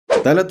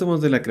Tal átomos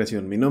de la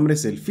creación, mi nombre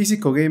es el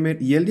Físico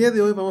Gamer y el día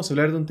de hoy vamos a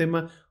hablar de un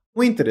tema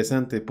muy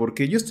interesante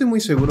porque yo estoy muy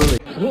seguro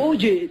de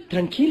Oye,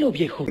 tranquilo,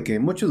 viejo. que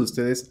muchos de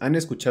ustedes han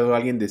escuchado a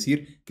alguien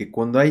decir que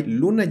cuando hay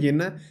luna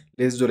llena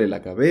les duele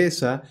la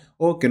cabeza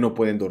o que no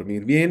pueden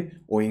dormir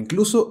bien, o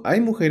incluso hay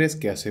mujeres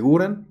que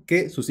aseguran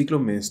que su ciclo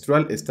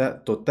menstrual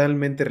está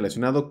totalmente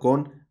relacionado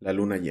con la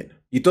luna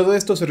llena. Y todo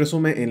esto se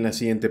resume en la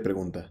siguiente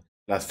pregunta: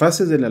 ¿las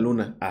fases de la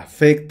luna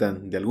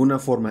afectan de alguna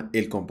forma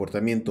el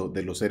comportamiento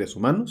de los seres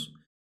humanos?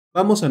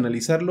 Vamos a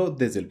analizarlo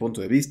desde el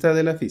punto de vista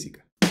de la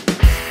física.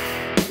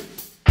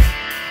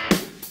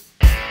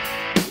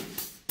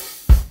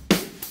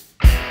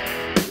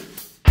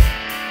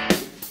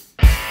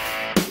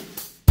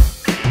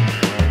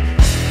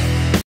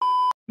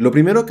 Lo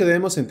primero que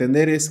debemos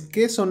entender es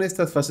qué son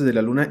estas fases de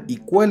la luna y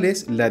cuál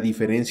es la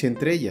diferencia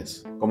entre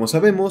ellas. Como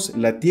sabemos,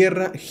 la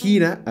Tierra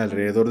gira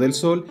alrededor del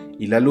Sol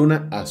y la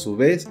luna a su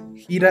vez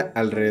gira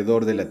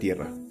alrededor de la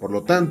Tierra. Por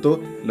lo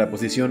tanto, la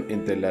posición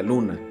entre la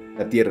luna,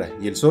 la Tierra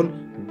y el Sol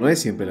no es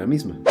siempre la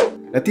misma.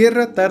 La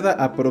Tierra tarda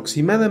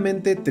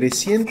aproximadamente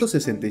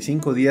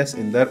 365 días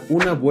en dar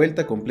una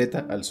vuelta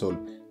completa al Sol.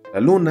 La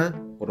Luna,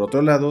 por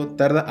otro lado,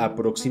 tarda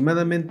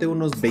aproximadamente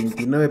unos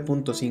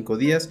 29.5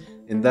 días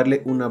en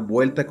darle una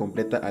vuelta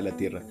completa a la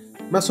Tierra,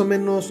 más o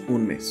menos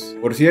un mes.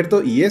 Por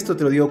cierto, y esto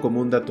te lo digo como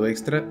un dato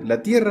extra,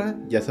 la Tierra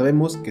ya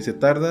sabemos que se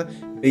tarda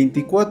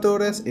 24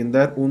 horas en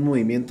dar un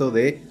movimiento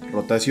de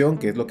rotación,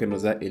 que es lo que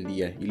nos da el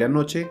día y la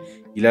noche,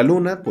 y la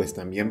Luna pues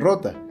también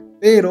rota,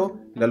 pero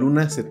la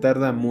Luna se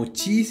tarda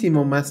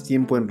muchísimo más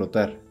tiempo en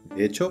rotar.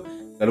 De hecho,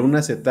 la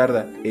Luna se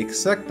tarda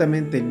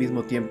exactamente el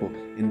mismo tiempo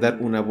en dar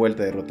una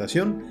vuelta de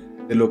rotación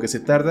de lo que se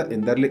tarda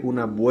en darle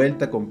una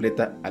vuelta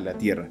completa a la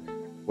Tierra.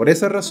 Por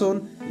esa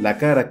razón, la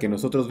cara que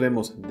nosotros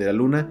vemos de la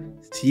Luna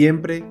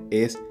siempre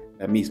es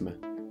la misma.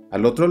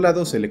 Al otro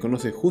lado se le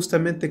conoce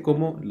justamente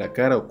como la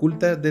cara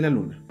oculta de la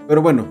Luna.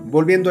 Pero bueno,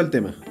 volviendo al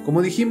tema.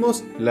 Como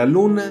dijimos, la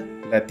Luna,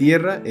 la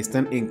Tierra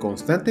están en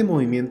constante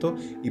movimiento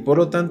y por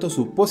lo tanto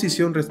su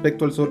posición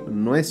respecto al Sol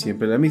no es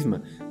siempre la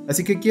misma.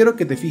 Así que quiero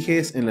que te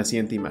fijes en la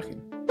siguiente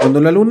imagen. Cuando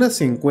la Luna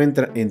se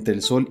encuentra entre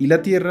el Sol y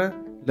la Tierra,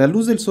 la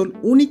luz del Sol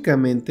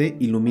únicamente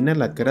ilumina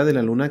la cara de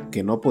la Luna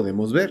que no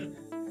podemos ver.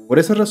 Por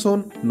esa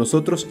razón,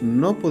 nosotros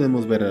no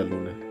podemos ver a la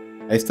Luna.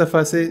 A esta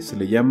fase se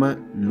le llama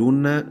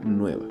luna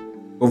nueva.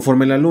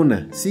 Conforme la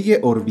Luna sigue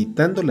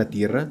orbitando la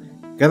Tierra,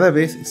 cada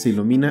vez se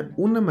ilumina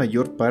una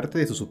mayor parte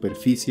de su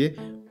superficie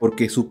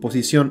porque su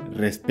posición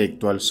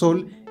respecto al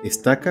Sol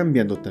está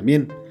cambiando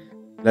también.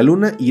 La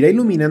Luna irá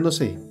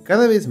iluminándose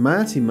cada vez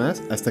más y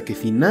más hasta que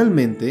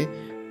finalmente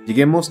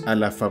lleguemos a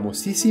la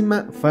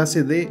famosísima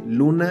fase de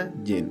luna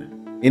llena.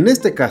 En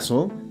este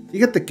caso,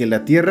 fíjate que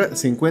la Tierra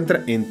se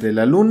encuentra entre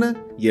la Luna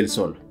y el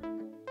Sol.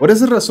 Por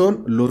esa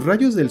razón, los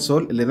rayos del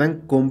Sol le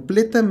dan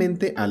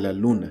completamente a la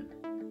Luna.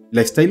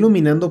 La está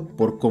iluminando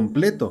por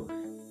completo.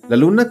 La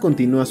Luna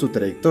continúa su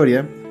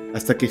trayectoria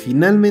hasta que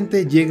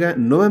finalmente llega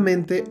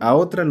nuevamente a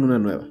otra luna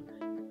nueva.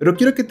 Pero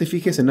quiero que te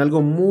fijes en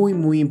algo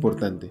muy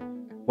importante.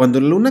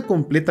 Cuando la Luna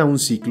completa un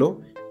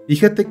ciclo,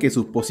 fíjate que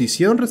su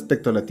posición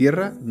respecto a la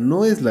Tierra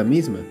no es la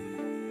misma.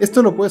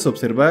 Esto lo puedes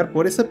observar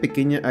por esa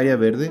pequeña área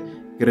verde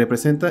que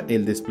representa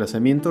el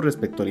desplazamiento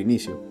respecto al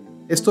inicio.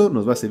 Esto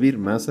nos va a servir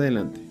más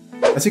adelante.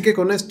 Así que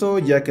con esto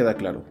ya queda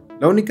claro.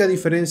 La única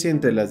diferencia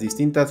entre las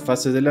distintas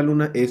fases de la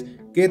Luna es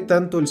qué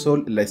tanto el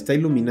Sol la está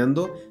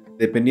iluminando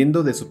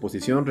dependiendo de su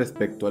posición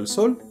respecto al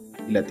Sol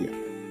y la Tierra.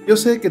 Yo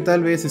sé que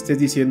tal vez estés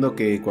diciendo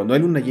que cuando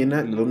hay luna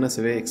llena, la Luna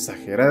se ve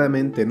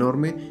exageradamente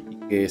enorme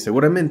y que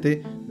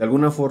seguramente de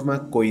alguna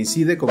forma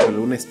coincide con que la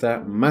Luna está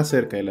más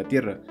cerca de la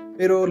Tierra,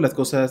 pero las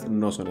cosas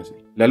no son así.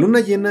 La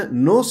luna llena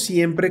no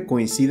siempre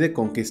coincide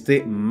con que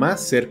esté más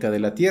cerca de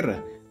la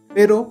Tierra,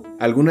 pero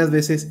algunas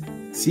veces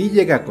sí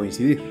llega a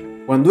coincidir.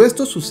 Cuando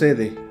esto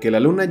sucede, que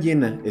la luna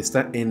llena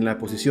está en la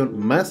posición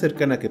más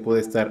cercana que puede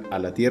estar a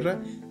la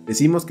Tierra,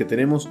 decimos que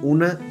tenemos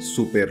una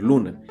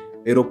superluna.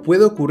 Pero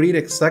puede ocurrir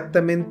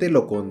exactamente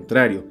lo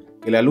contrario,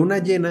 que la luna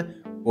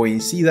llena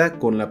coincida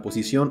con la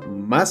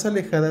posición más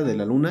alejada de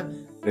la Luna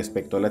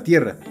respecto a la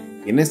Tierra.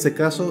 Y en este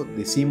caso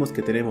decimos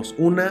que tenemos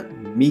una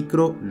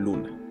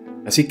microluna.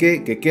 Así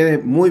que quede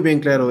muy bien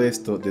claro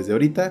esto desde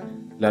ahorita: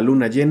 la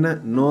luna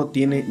llena no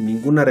tiene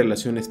ninguna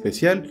relación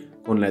especial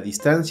con la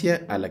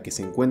distancia a la que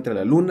se encuentra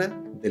la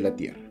Luna de la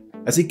Tierra.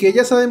 Así que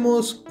ya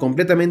sabemos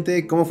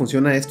completamente cómo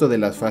funciona esto de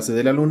las fases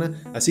de la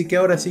Luna, así que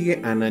ahora sigue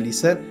a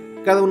analizar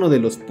cada uno de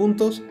los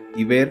puntos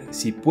y ver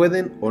si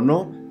pueden o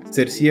no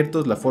ser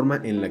ciertos la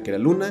forma en la que la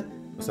Luna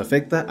nos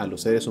afecta a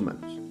los seres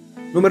humanos.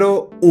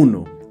 Número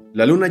 1.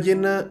 La luna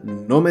llena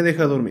no me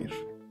deja dormir.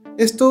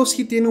 Esto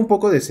sí tiene un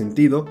poco de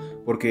sentido,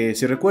 porque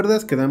si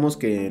recuerdas quedamos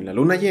que en la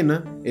luna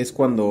llena es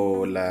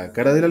cuando la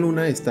cara de la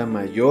Luna está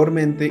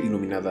mayormente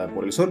iluminada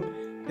por el Sol.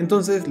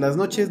 Entonces las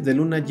noches de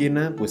luna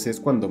llena pues es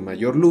cuando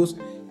mayor luz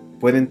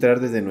puede entrar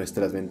desde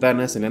nuestras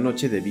ventanas en la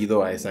noche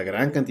debido a esa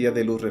gran cantidad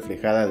de luz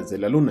reflejada desde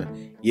la luna,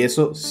 y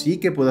eso sí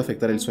que puede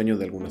afectar el sueño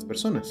de algunas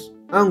personas.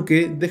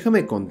 Aunque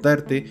déjame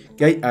contarte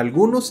que hay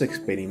algunos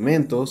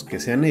experimentos que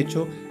se han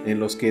hecho en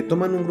los que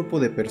toman un grupo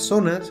de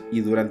personas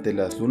y durante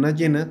las lunas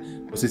llenas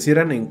los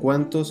hicieran en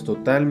cuartos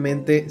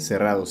totalmente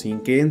cerrados,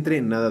 sin que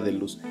entre nada de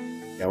luz.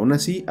 Y aún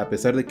así, a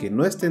pesar de que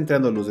no esté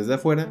entrando luz desde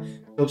afuera,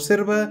 se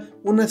observa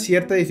una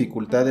cierta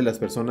dificultad de las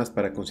personas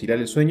para conciliar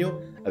el sueño,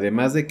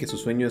 además de que su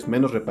sueño es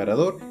menos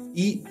reparador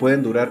y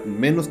pueden durar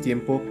menos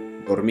tiempo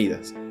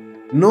dormidas.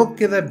 No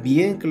queda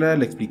bien clara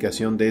la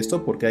explicación de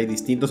esto porque hay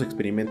distintos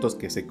experimentos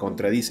que se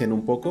contradicen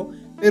un poco,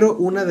 pero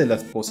una de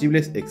las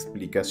posibles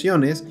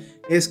explicaciones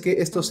es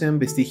que estos sean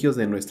vestigios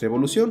de nuestra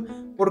evolución,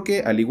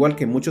 porque al igual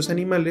que muchos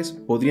animales,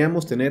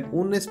 podríamos tener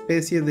una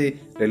especie de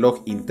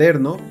reloj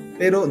interno,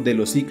 pero de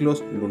los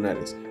ciclos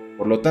lunares.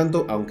 Por lo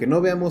tanto, aunque no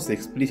veamos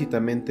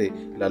explícitamente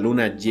la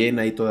luna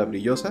llena y toda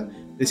brillosa,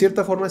 de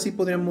cierta forma sí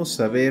podríamos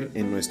saber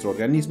en nuestro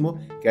organismo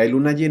que hay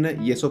luna llena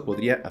y eso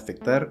podría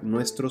afectar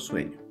nuestro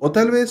sueño. O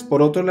tal vez,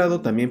 por otro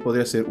lado, también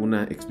podría ser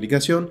una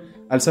explicación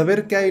al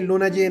saber que hay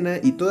luna llena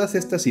y todas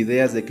estas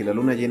ideas de que la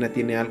luna llena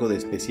tiene algo de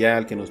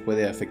especial que nos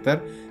puede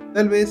afectar,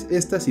 tal vez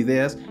estas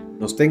ideas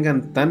nos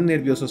tengan tan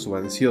nerviosos o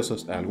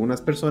ansiosos a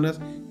algunas personas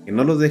que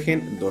no los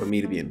dejen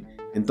dormir bien.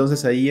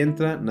 Entonces ahí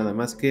entra nada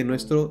más que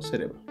nuestro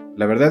cerebro.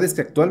 La verdad es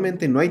que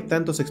actualmente no hay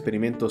tantos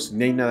experimentos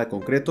ni hay nada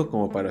concreto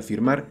como para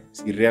afirmar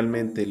si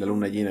realmente la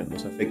luna llena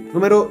nos afecta.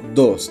 Número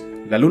 2.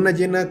 La luna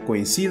llena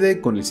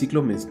coincide con el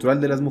ciclo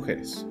menstrual de las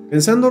mujeres.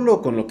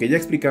 Pensándolo con lo que ya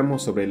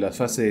explicamos sobre las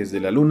fases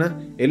de la luna,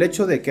 el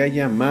hecho de que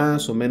haya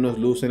más o menos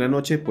luz en la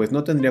noche pues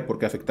no tendría por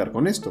qué afectar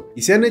con esto.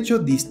 Y se han hecho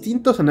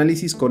distintos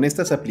análisis con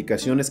estas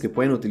aplicaciones que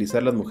pueden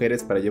utilizar las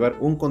mujeres para llevar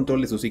un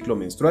control de su ciclo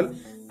menstrual.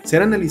 Se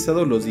han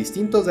analizado los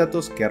distintos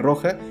datos que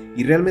arroja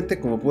y realmente,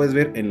 como puedes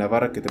ver en la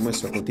barra que te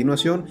muestro a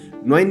continuación,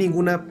 no hay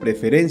ninguna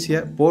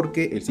preferencia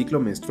porque el ciclo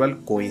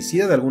menstrual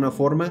coincide de alguna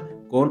forma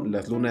con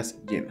las lunas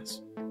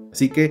llenas.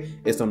 Así que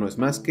esto no es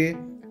más que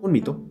un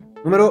mito.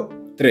 Número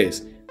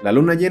 3. La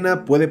luna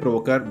llena puede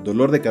provocar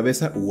dolor de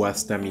cabeza o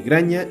hasta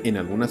migraña en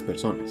algunas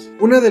personas.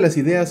 Una de las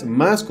ideas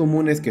más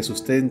comunes que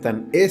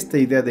sustentan esta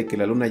idea de que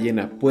la luna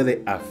llena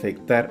puede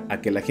afectar a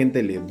que la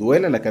gente le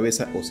duela la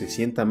cabeza o se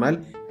sienta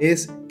mal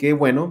es que,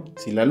 bueno,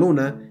 si la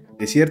luna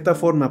de cierta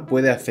forma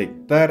puede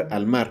afectar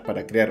al mar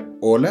para crear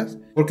olas,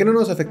 ¿por qué no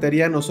nos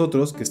afectaría a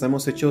nosotros que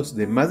estamos hechos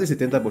de más del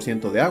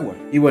 70% de agua?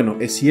 Y bueno,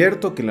 es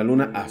cierto que la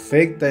luna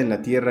afecta en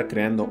la Tierra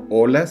creando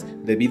olas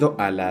debido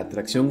a la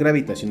atracción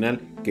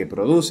gravitacional que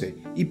produce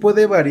y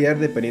puede variar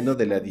dependiendo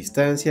de la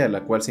distancia a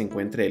la cual se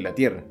encuentre la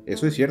Tierra,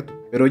 eso es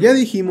cierto. Pero ya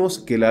dijimos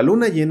que la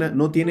luna llena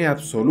no tiene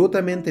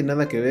absolutamente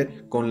nada que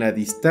ver con la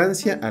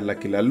distancia a la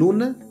que la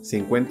luna se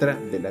encuentra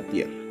de la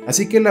Tierra.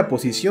 Así que la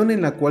posición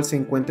en la cual se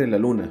encuentre la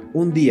luna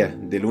un día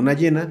de luna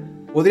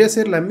llena podría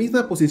ser la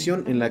misma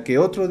posición en la que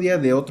otro día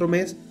de otro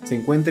mes se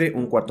encuentre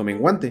un cuarto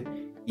menguante,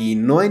 y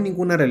no hay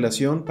ninguna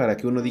relación para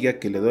que uno diga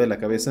que le duele la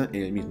cabeza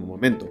en el mismo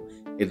momento.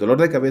 El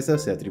dolor de cabeza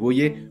se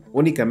atribuye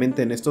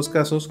únicamente en estos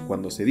casos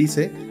cuando se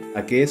dice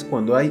a que es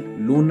cuando hay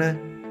luna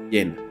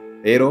llena,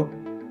 pero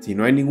si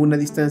no hay ninguna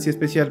distancia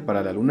especial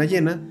para la luna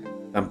llena,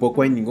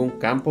 tampoco hay ningún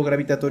campo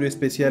gravitatorio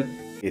especial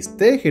que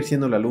esté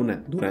ejerciendo la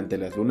luna durante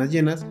las lunas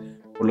llenas.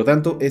 Por lo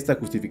tanto, esta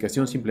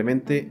justificación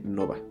simplemente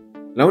no va.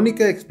 La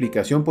única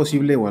explicación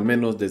posible, o al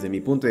menos desde mi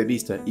punto de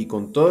vista y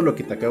con todo lo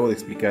que te acabo de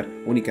explicar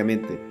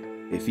únicamente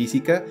de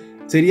física,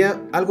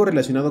 sería algo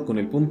relacionado con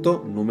el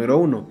punto número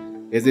 1.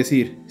 Es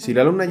decir, si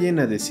la luna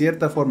llena de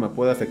cierta forma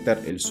puede afectar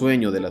el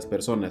sueño de las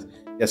personas,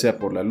 ya sea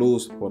por la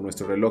luz, por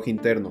nuestro reloj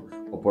interno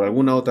o por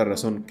alguna otra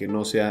razón que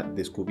no se ha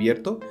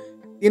descubierto,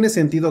 tiene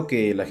sentido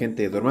que la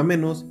gente duerma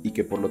menos y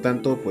que por lo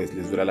tanto pues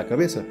les duela la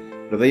cabeza,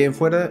 pero de ahí en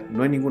fuera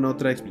no hay ninguna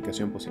otra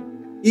explicación posible.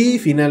 Y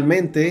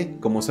finalmente,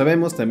 como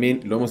sabemos,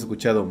 también lo hemos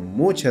escuchado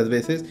muchas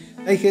veces,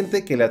 hay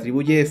gente que le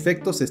atribuye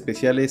efectos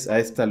especiales a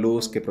esta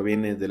luz que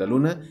proviene de la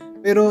luna,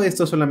 pero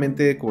esto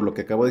solamente, como lo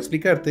que acabo de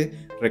explicarte,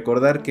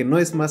 recordar que no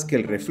es más que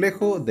el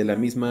reflejo de la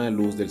misma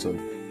luz del sol.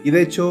 Y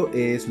de hecho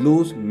es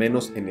luz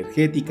menos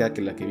energética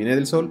que la que viene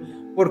del sol,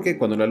 porque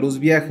cuando la luz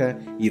viaja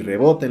y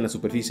rebota en la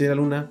superficie de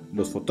la luna,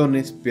 los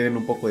fotones pierden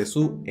un poco de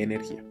su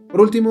energía. Por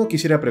último,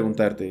 quisiera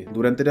preguntarte,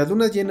 ¿durante las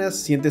lunas llenas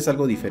sientes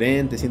algo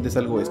diferente, sientes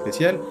algo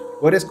especial?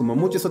 ¿O eres como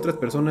muchas otras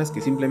personas que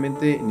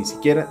simplemente ni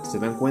siquiera se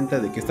dan cuenta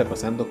de qué está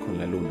pasando con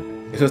la luna?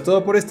 Eso es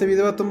todo por este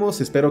video,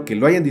 átomos, espero que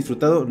lo hayan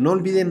disfrutado. No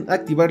olviden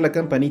activar la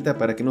campanita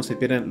para que no se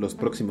pierdan los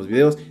próximos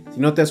videos. Si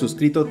no te has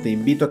suscrito, te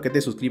invito a que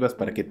te suscribas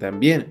para que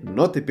también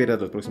no te pierdas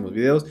los próximos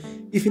videos.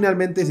 Y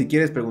finalmente, si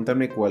quieres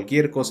preguntarme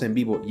cualquier cosa en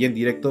vivo y en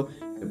directo,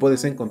 me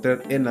puedes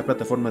encontrar en la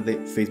plataforma de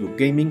Facebook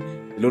Gaming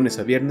de lunes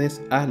a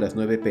viernes a las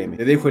 9 p.m.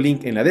 Te dejo el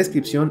link en la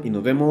descripción y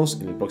nos vemos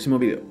en el próximo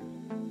video.